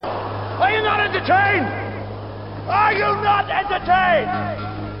entertained? Are you not entertained?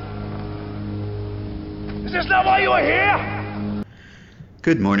 Is this not why you are here?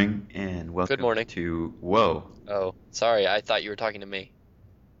 Good morning and welcome Good morning. to Whoa. Oh, sorry. I thought you were talking to me.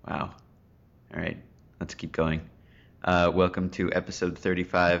 Wow. All right, let's keep going. Welcome to episode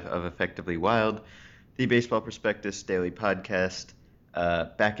 35 of Effectively Wild, the Baseball Prospectus Daily Podcast.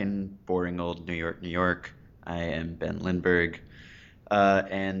 Back in boring old New York, New York. I am Ben Lindbergh.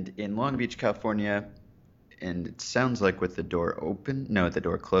 And in Long Beach, California, and it sounds like with the door open, no, the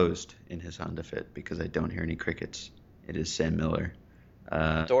door closed in his Honda Fit because I don't hear any crickets. It is Sam Miller.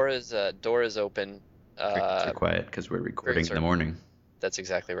 Door is open. Crickets are quiet because we're recording in the morning. That's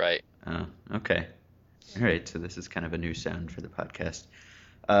exactly right. Oh, okay. All right, so this is kind of a new sound for the podcast.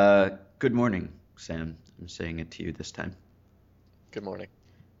 Good morning, Sam. I'm saying it to you this time. Good morning.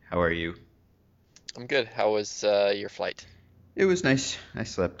 How are you? I'm good. How was your flight? It was nice. I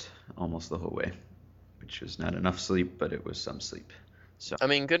slept almost the whole way, which was not enough sleep, but it was some sleep. So I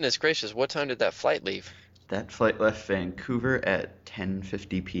mean, goodness gracious, what time did that flight leave? that flight left Vancouver at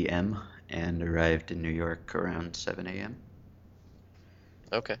 10:50 p.m. and arrived in New York around 7 a.m.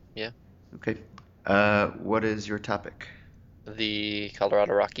 Okay, yeah. Okay. What is your topic? The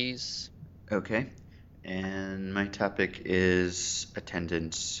Colorado Rockies. Okay. And my topic is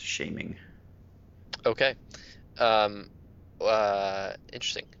attendance shaming. Okay.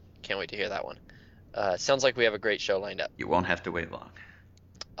 Interesting. Can't wait to hear that one. Sounds like we have a great show lined up. You won't have to wait long.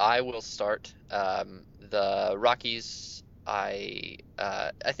 I will start. The Rockies, I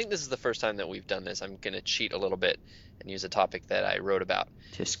think this is the first time that we've done this. I'm going to cheat a little bit and use a topic that I wrote about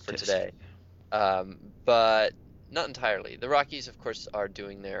for today. But not entirely. The Rockies, of course, are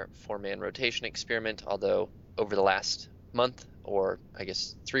doing their four-man rotation experiment, although over the last month, or I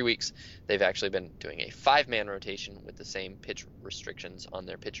guess 3 weeks, they've actually been doing a five-man rotation with the same pitch restrictions on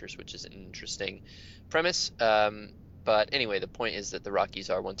their pitchers, which is an interesting premise. But anyway, the point is that the Rockies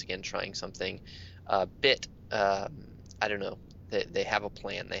are once again trying something a bit, I don't know. They have a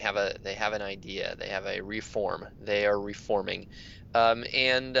plan. They have an idea. They have a reform. They are reforming.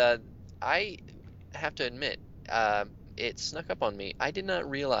 And I have to admit, it snuck up on me. I did not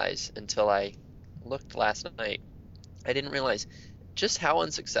realize until I looked last night. I didn't realize just how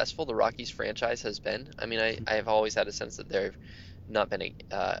unsuccessful the Rockies franchise has been. I mean, I have always had a sense that they've not been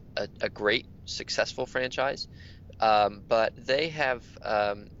a great, successful franchise. But they have,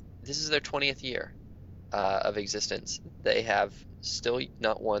 this is their 20th year of existence. They have still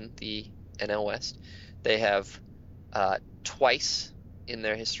not won the NL West. They have twice in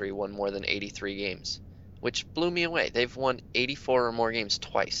their history won more than 83 games, which blew me away. They've won 84 or more games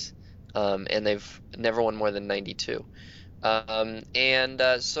twice, and they've never won more than 92.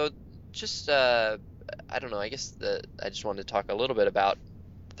 So just, I don't know, I guess I just wanted to talk a little bit about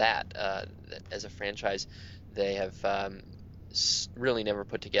that. As a franchise, they have really never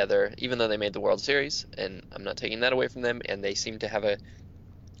put together, even though they made the World Series, and I'm not taking that away from them, and they seem to have a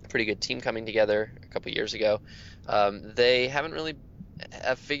pretty good team coming together a couple years ago. They haven't really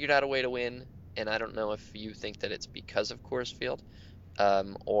figured out a way to win, and I don't know if you think that it's because of Coors Field,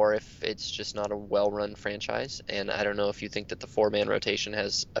 or if it's just not a well-run franchise, and I don't know if you think that the four-man rotation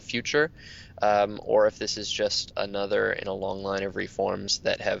has a future, or if this is just another in a long line of reforms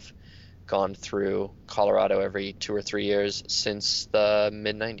that have gone through Colorado every 2 or 3 years since the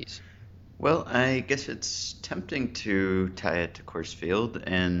mid-90s. Well, I guess it's tempting to tie it to Coors Field,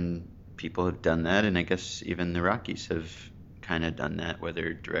 and people have done that, and I guess even the Rockies have kind of done that,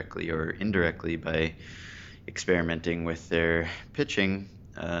 whether directly or indirectly, by experimenting with their pitching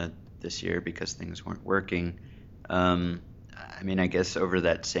this year because things weren't working. I mean, I guess over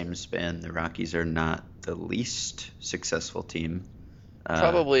that same span, the Rockies are not the least successful team.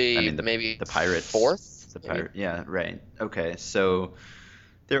 Probably, I mean, maybe the Pirates. Fourth? Yeah, right. Okay, so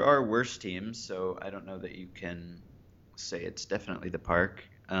there are worse teams, so I don't know that you can say it's definitely the Park.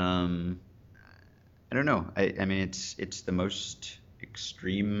 I don't know. I mean, it's the most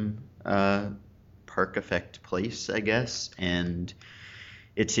extreme park effect place, I guess, and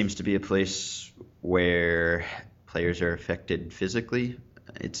it seems to be a place where players are affected physically.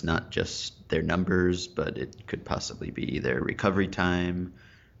 It's not just their numbers, but it could possibly be their recovery time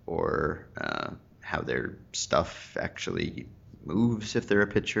or how their stuff actually moves if they're a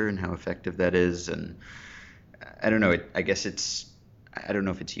pitcher and how effective that is. And I don't know. I don't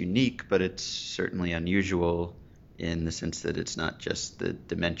know if it's unique, but it's certainly unusual in the sense that it's not just the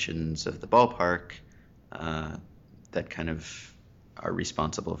dimensions of the ballpark that kind of are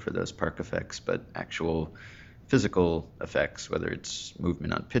responsible for those park effects, but actual physical effects, whether it's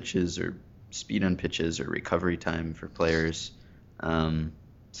movement on pitches or speed on pitches or recovery time for players.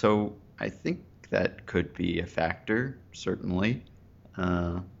 So I think that could be a factor, certainly.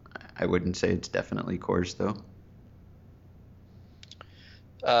 I wouldn't say it's definitely Coors, though.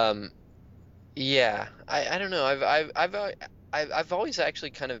 Um, yeah, I don't know. I've always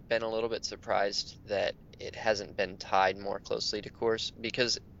actually kind of been a little bit surprised that it hasn't been tied more closely to Coors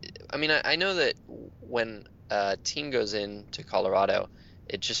because, I mean, I know that when a team goes into Colorado,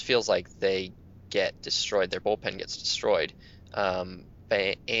 it just feels like they get destroyed. Their bullpen gets destroyed. And,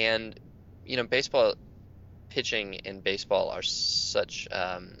 baseball pitching and baseball are such,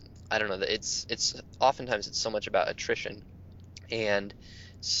 I don't know, that it's oftentimes it's so much about attrition. And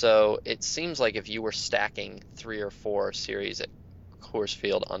so it seems like if you were stacking 3 or 4 series at Coors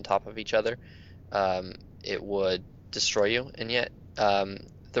Field on top of each other, it would destroy you. And yet,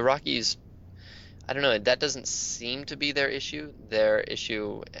 the Rockies, I don't know, that doesn't seem to be their issue. Their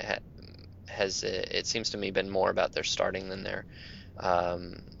issue has, it seems to me, been more about their starting than their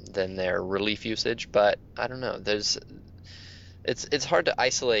relief usage. But I don't know. It's hard to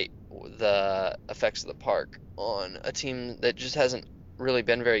isolate the effects of the park on a team that just hasn't really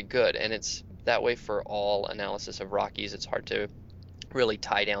been very good, and it's that way for all analysis of Rockies. It's hard to really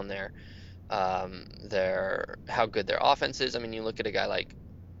tie down their how good their offense is. I mean, you look at a guy like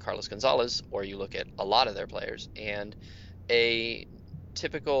Carlos Gonzalez, or you look at a lot of their players, and a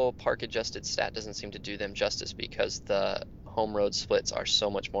typical park adjusted stat doesn't seem to do them justice because the home road splits are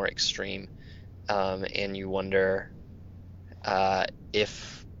so much more extreme, and you wonder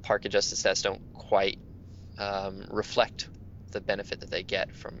if park adjusted stats don't quite reflect the benefit that they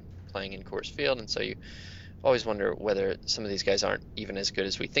get from playing in Coors Field, and so you always wonder whether some of these guys aren't even as good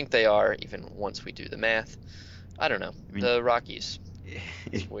as we think they are, even once we do the math. I don't know. I mean, the Rockies,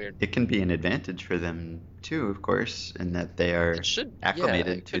 it's weird. It can be an advantage for them too, of course, in that they are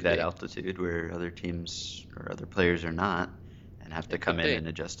acclimated to that altitude where other teams or other players are not, and have to come in and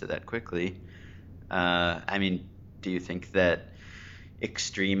adjust to that quickly. I mean, do you think that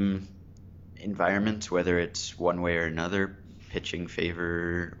extreme environments, whether it's one way or another, pitching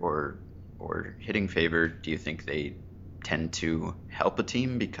favor or hitting favor, do you think they tend to help a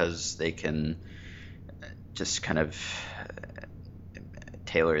team because they can just kind of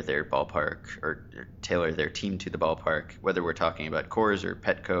tailor their ballpark or tailor their team to the ballpark, whether we're talking about Coors or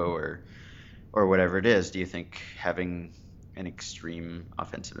Petco or whatever it is? Do you think having an extreme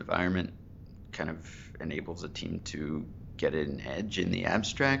offensive environment kind of enables a team to get an edge in the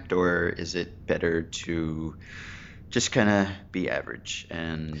abstract, or is it better to just kind of be average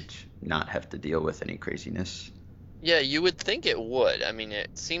and not have to deal with any craziness? Yeah, you would think it would. I mean,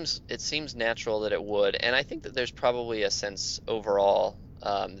 it seems natural that it would, and I think that there's probably a sense overall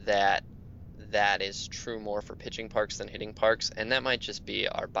that is true more for pitching parks than hitting parks, and that might just be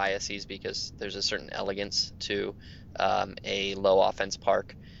our biases because there's a certain elegance to a low offense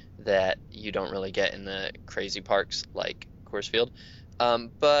park that you don't really get in the crazy parks like Coors Field.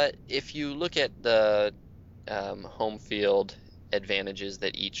 But if you look at the home field advantages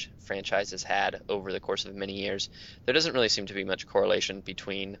that each franchise has had over the course of many years, there doesn't really seem to be much correlation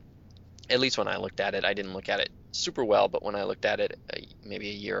between, at least when I looked at it. I didn't look at it super well, but when I looked at it maybe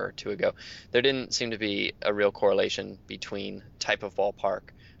a year or two ago, there didn't seem to be a real correlation between type of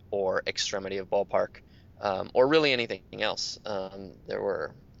ballpark or extremity of ballpark, or really anything else. There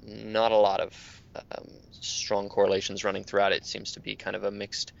were not a lot of strong correlations running throughout. It seems to be kind of a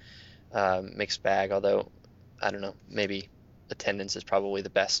mixed bag, although I don't know, maybe attendance is probably the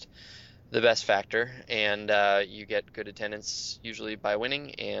best factor, and you get good attendance usually by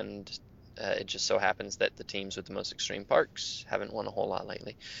winning, and it just so happens that the teams with the most extreme parks haven't won a whole lot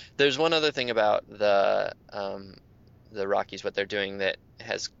lately. There's one other thing about the Rockies, what they're doing, that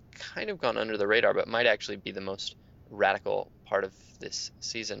has kind of gone under the radar, but might actually be the most radical part of this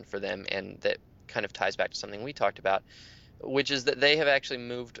season for them, and that kind of ties back to something we talked about, which is that they have actually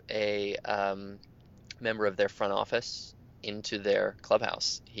moved a member of their front office into their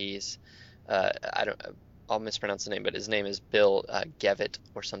clubhouse. He's I'll mispronounce the name, but his name is Bill Gevitt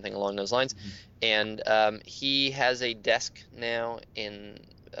or something along those lines. Mm-hmm. And he has a desk now into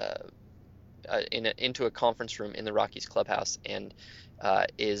a conference room in the Rockies clubhouse, and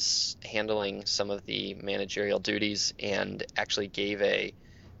is handling some of the managerial duties, and actually gave a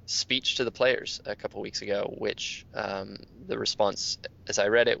speech to the players a couple weeks ago, which the response, as I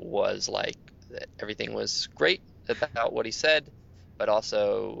read it, was like that everything was great about what he said, but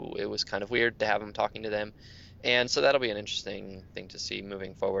also it was kind of weird to have him talking to them. And so that'll be an interesting thing to see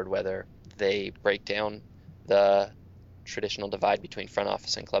moving forward, whether they break down the traditional divide between front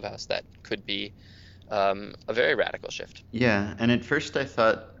office and clubhouse. That could be a very radical shift. Yeah, and at first I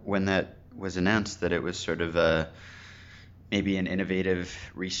thought when that was announced that it was sort of a maybe an innovative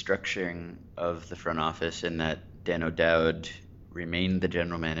restructuring of the front office in that Dan O'Dowd remained the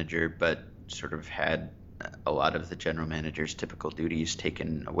general manager, but sort of had a lot of the general manager's typical duties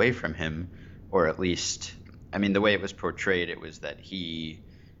taken away from him, or at least, I mean, the way it was portrayed, it was that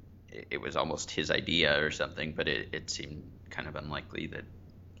it was almost his idea or something, but it seemed kind of unlikely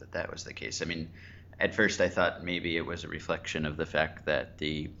that was the case. I mean, at first I thought maybe it was a reflection of the fact that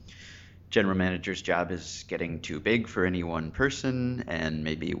the general manager's job is getting too big for any one person, and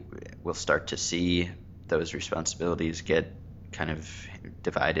maybe we'll start to see those responsibilities get kind of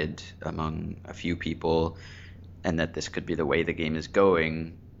divided among a few people, and that this could be the way the game is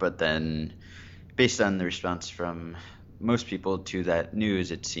going. But then, based on the response from most people to that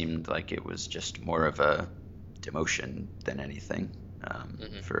news, it seemed like it was just more of a demotion than anything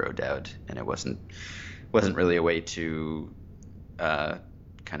for O'Dowd, and it wasn't really a way to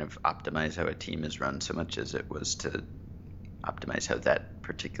kind of optimize how a team is run so much as it was to optimize how that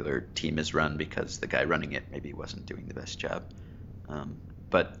particular team is run, because the guy running it maybe wasn't doing the best job.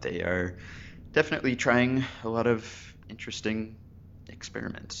 But they are definitely trying a lot of interesting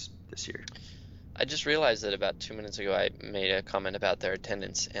experiments this year. I just realized that about 2 minutes ago I made a comment about their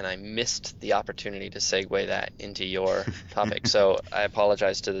attendance, and I missed the opportunity to segue that into your topic. So I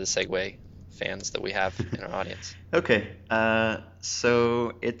apologize to the Segway fans that we have in our audience. Okay,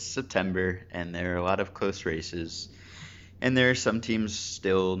 so it's September, and there are a lot of close races, and there are some teams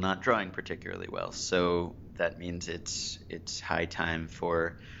still not drawing particularly well. So that means it's high time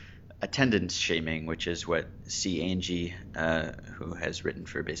for attendance shaming, which is what C. Angie, who has written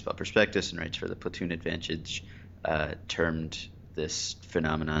for Baseball Prospectus and writes for the Platoon Advantage, termed this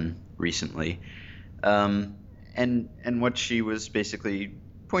phenomenon recently. And what she was basically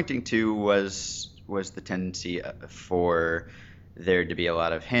pointing to was the tendency for there to be a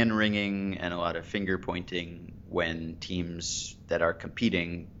lot of hand wringing and a lot of finger pointing when teams that are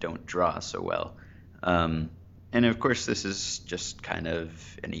competing don't draw so well. And of course, this is just kind of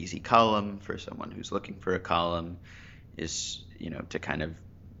an easy column for someone who's looking for a column, is, to kind of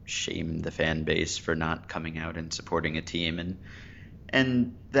shame the fan base for not coming out and supporting a team.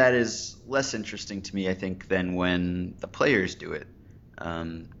 And that is less interesting to me, I think, than when the players do it.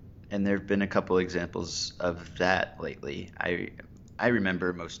 And there have been a couple examples of that lately. I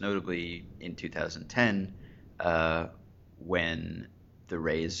remember most notably in 2010 when the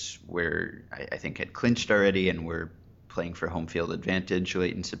Rays were, I think, had clinched already and were playing for home field advantage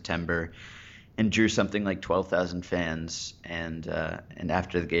late in September, and drew something like 12,000 fans. And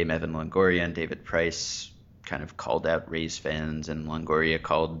after the game, Evan Longoria and David Price kind of called out Rays fans, and Longoria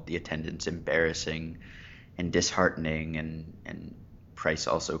called the attendance embarrassing and disheartening, and Price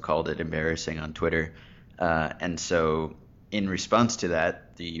also called it embarrassing on Twitter. And so in response to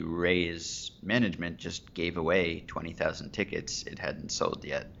that, the Rays management just gave away 20,000 tickets it hadn't sold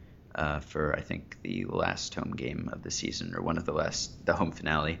yet for, I think, the last home game of the season, or one of the home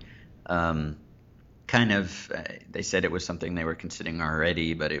finale. They said it was something they were considering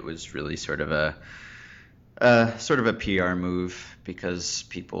already, but it was really sort of a PR move because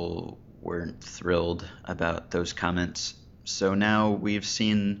people weren't thrilled about those comments. So now we've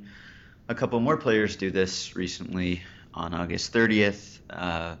seen a couple more players do this recently. On August 30th,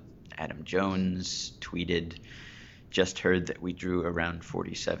 Adam Jones tweeted, "Just heard that we drew around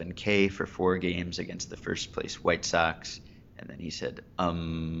 47K for 4 games against the first place White Sox." And then he said,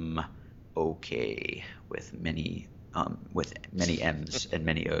 okay, with many M's and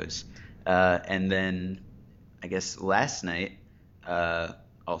many O's. And then I guess last night,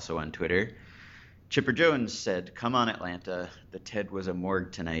 also on Twitter, Chipper Jones said, "Come on, Atlanta. The Ted was a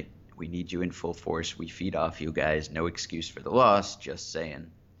morgue tonight. We need you in full force. We feed off you guys. No excuse for the loss. Just saying."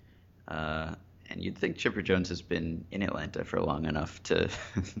 And you'd think Chipper Jones has been in Atlanta for long enough to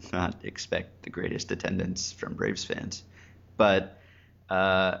not expect the greatest attendance from Braves fans. But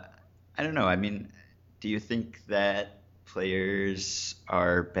I don't know. I mean, do you think that players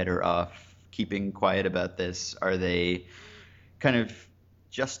are better off keeping quiet about this? Are they kind of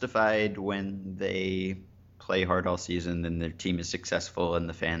justified when they play hard all season and their team is successful and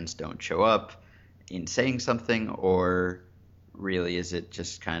the fans don't show up in saying something, or really is it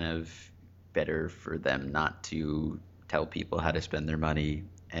just kind of better for them not to tell people how to spend their money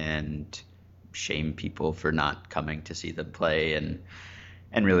and shame people for not coming to see them play, and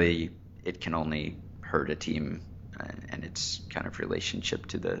really it can only hurt a team and its kind of relationship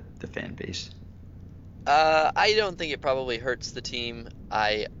to the fan base? I don't think it probably hurts the team.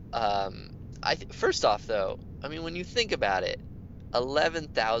 First off, though, I mean, when you think about it,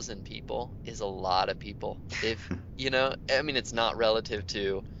 11,000 people is a lot of people. If I mean, it's not relative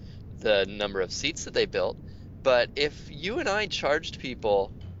to the number of seats that they built, But if you and I charged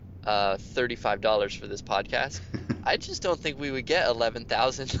people $35 for this podcast, I just don't think we would get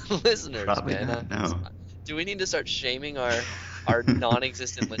 11,000 listeners, Probably man. not, no. Do we need to start shaming our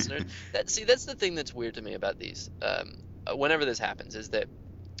non-existent listeners? That's the thing that's weird to me about these. Whenever this happens, is that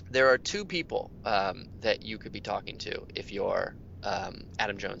there are two people that you could be talking to if you're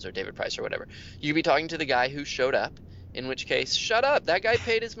Adam Jones or David Price or whatever. You could be talking to the guy who showed up, in which case, shut up, that guy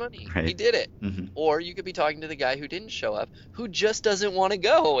paid his money. Right. He did it. Mm-hmm. Or you could be talking to the guy who didn't show up, who just doesn't want to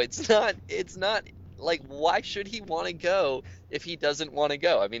go. It's not like, why should he want to go if he doesn't want to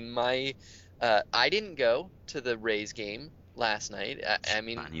go? I mean, I didn't go to the Rays game last night. I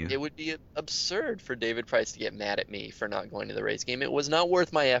mean, it would be absurd for David Price to get mad at me for not going to the Rays game. It was not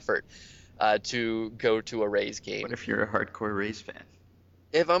worth my effort to go to a Rays game. What if you're a hardcore Rays fan?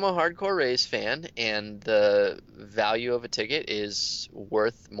 If I'm a hardcore Rays fan and the value of a ticket is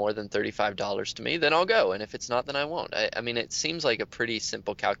worth more than $35 to me, then I'll go. And if it's not, then I won't. I mean, it seems like a pretty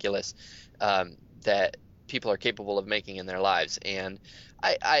simple calculus that people are capable of making in their lives. And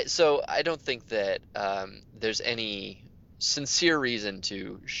so I don't think that there's any sincere reason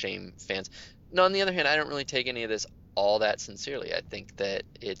to shame fans. No, on the other hand, I don't really take any of this all that sincerely. I think that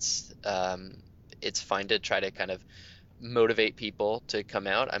it's fine to try to kind of motivate people to come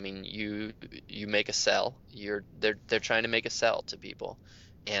out. I mean, you make a sell. They're trying to make a sell to people,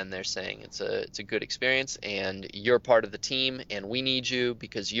 and they're saying it's a good experience, and you're part of the team, and we need you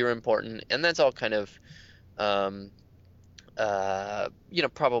because you're important, and that's all kind of,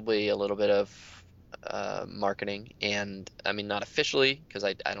 probably a little bit of marketing, and I mean not officially because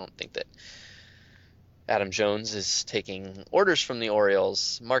I don't think that Adam Jones is taking orders from the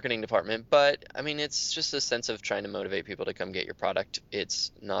Orioles marketing department, but I mean, it's just a sense of trying to motivate people to come get your product.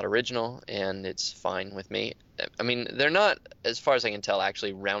 It's not original, and it's fine with me. I mean, they're not, as far as I can tell,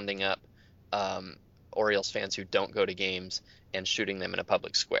 actually rounding up Orioles fans who don't go to games and shooting them in a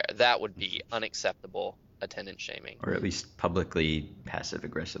public square. That would be unacceptable attendance shaming. Or at least publicly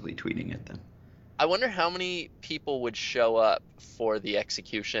passive-aggressively tweeting at them. I wonder how many people would show up for the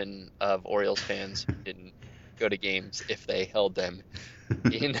execution of Orioles fans who didn't go to games if they held them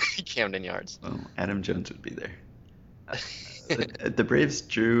in Camden Yards. Well, Adam Jones would be there. The Braves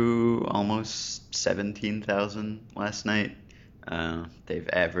drew almost 17,000 last night. They've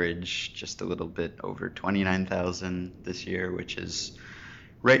averaged just a little bit over 29,000 this year, which is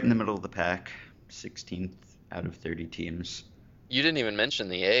right in the middle of the pack, 16th out of 30 teams. You didn't even mention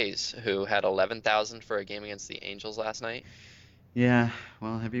the A's, who had 11,000 for a game against the Angels last night. Yeah,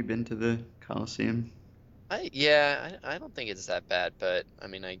 well, have you been to the Coliseum? I don't think it's that bad, but I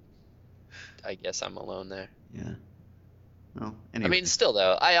mean, I guess I'm alone there. Yeah. Well, anyway. I mean, still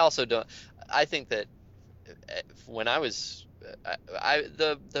though, I also don't. I think that when I was,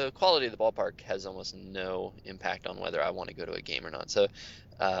 the quality of the ballpark has almost no impact on whether I want to go to a game or not. So.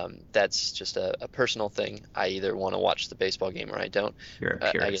 That's just a personal thing. I either want to watch the baseball game or I don't. You're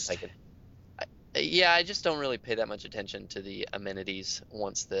a purist. I guess I just don't really pay that much attention to the amenities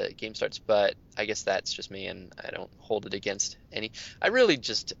once the game starts. But I guess that's just me, and I don't hold it against any. I really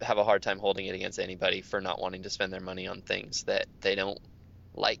just have a hard time holding it against anybody for not wanting to spend their money on things that they don't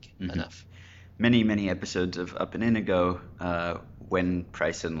like enough. Many, many episodes of Up and In ago, when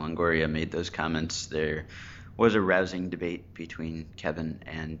Price and Longoria made those comments, there was a rousing debate between Kevin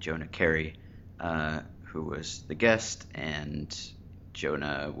and Jonah Carey, who was the guest, and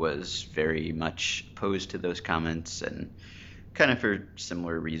Jonah was very much opposed to those comments, and kind of for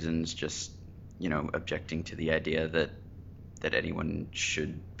similar reasons, just, objecting to the idea that anyone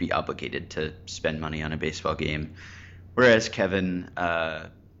should be obligated to spend money on a baseball game. Whereas Kevin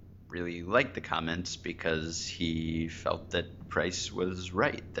really liked the comments because he felt that Price was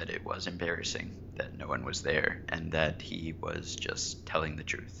right, that it was embarrassing that no one was there, and that he was just telling the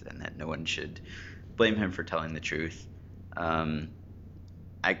truth, and that no one should blame him for telling the truth.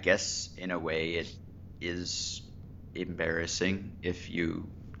 I guess in a way it is embarrassing if you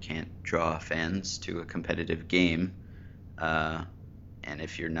can't draw fans to a competitive game, and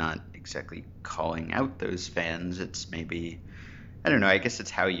if you're not exactly calling out those fans, it's maybe, I don't know, I guess it's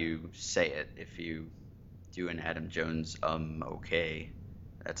how you say it. If you do an Adam Jones okay,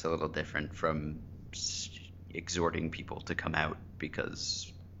 that's a little different from exhorting people to come out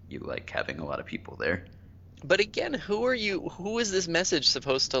because you like having a lot of people there. But again, who is this message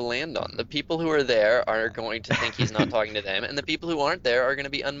supposed to land on? The people who are there are going to think he's not talking to them, and the people who aren't there are going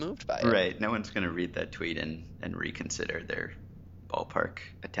to be unmoved by it. Right. No one's going to read that tweet and reconsider their ballpark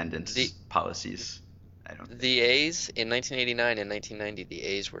attendance policies. I don't think. The A's in 1989 and 1990, the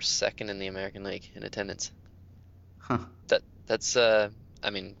A's were second in the American League in attendance. Huh. That's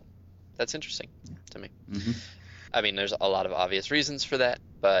That's interesting to me. Mm-hmm. I mean, there's a lot of obvious reasons for that,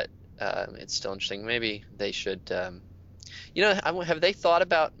 but it's still interesting. Maybe they should, have they thought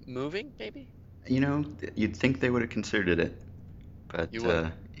about moving, maybe? You'd think they would have considered it, but You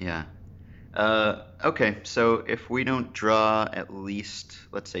would. yeah. Okay, so if we don't draw at least,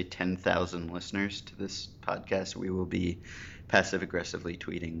 let's say, 10,000 listeners to this podcast, we will be passive-aggressively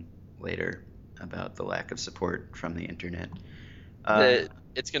tweeting later about the lack of support from the internet.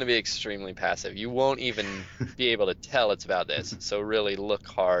 It's going to be extremely passive. You won't even be able to tell it's about this, so really look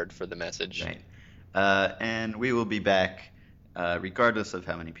hard for the message. Right. And we will be back, regardless of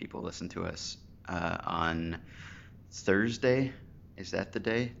how many people listen to us, on Thursday. Is that the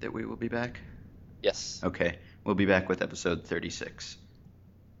day that we will be back? Yes. Okay. We'll be back with episode 36.